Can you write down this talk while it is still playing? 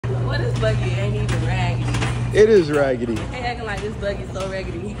Well, this buggy ain't even raggedy. It is raggedy. He acting like this buggy's so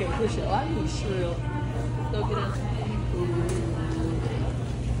raggedy he can't push it. Oh, I need shrimp. Let's go get us.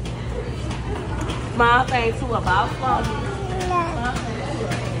 My thing too about something.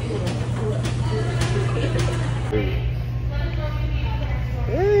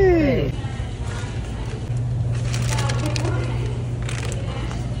 Hey.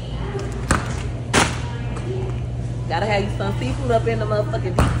 Gotta have you some seafood up in the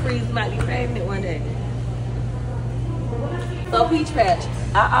motherfucking deep freeze. You might be craving it one day. So Peach Patch,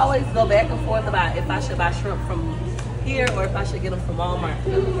 I always go back and forth about if I should buy shrimp from here or if I should get them from Walmart.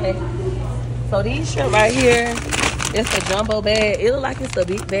 Okay. So these shrimp right here, it's a jumbo bag. It look like it's a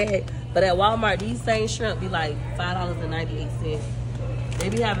big bag, but at Walmart these same shrimp be like $5.98. They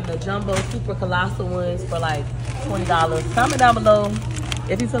be having the jumbo super colossal ones for like $20. Comment down below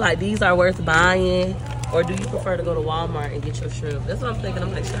if you feel like these are worth buying, or do you prefer to go to Walmart and get your shrimp? That's what I'm thinking.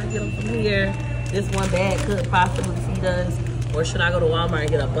 I'm like, should I get them from here? This one bag could possibly feed us, or should I go to Walmart and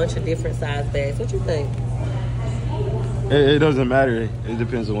get a bunch of different size bags? What you think? It doesn't matter. It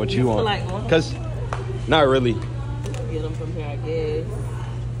depends on what you want. Like Cause, not really. Get them from here, I guess.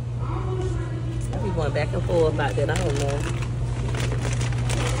 I be going back and forth about that. I don't know.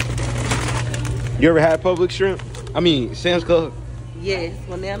 You ever had Publix shrimp? I mean, Sam's Club. Yes,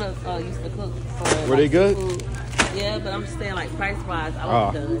 when Nana used to cook. Were they good? Food. Yeah, but I'm just saying, like, price-wise, I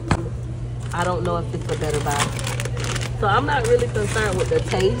was done. I don't know if it's a better buy. So I'm not really concerned with the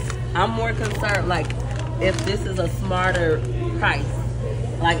taste. I'm more concerned, like, if this is a smarter price.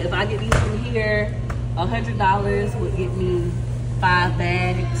 Like, if I get these from here, $100 would get me 5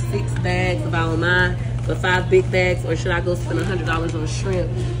 bags, 6 bags if I don't mind, but 5 big bags, or should I go spend $100 on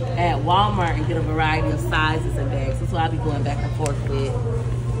shrimp at Walmart and get a variety of sizes and bags? That's what I'll be going back and forth with.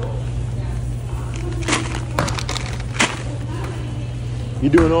 You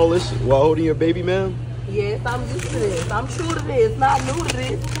doing all this while holding your baby, man? Yes, I'm used to this. I'm true to this. Not new to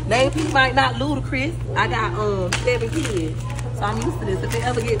this. Name people might not ludicrous. I got 7 kids, so I'm used to this. If they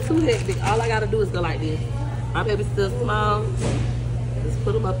ever get too hectic, all I gotta do is go like this. My baby's still small. Just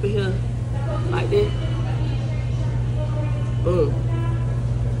put them up in here like this. Boom.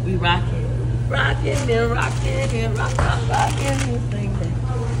 We rocking and rocking and rocking this thing.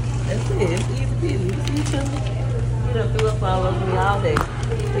 That's it. It's easy peasy. You see each other? You done threw up all over me all day.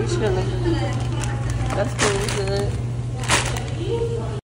 They chilling. That's cool, good.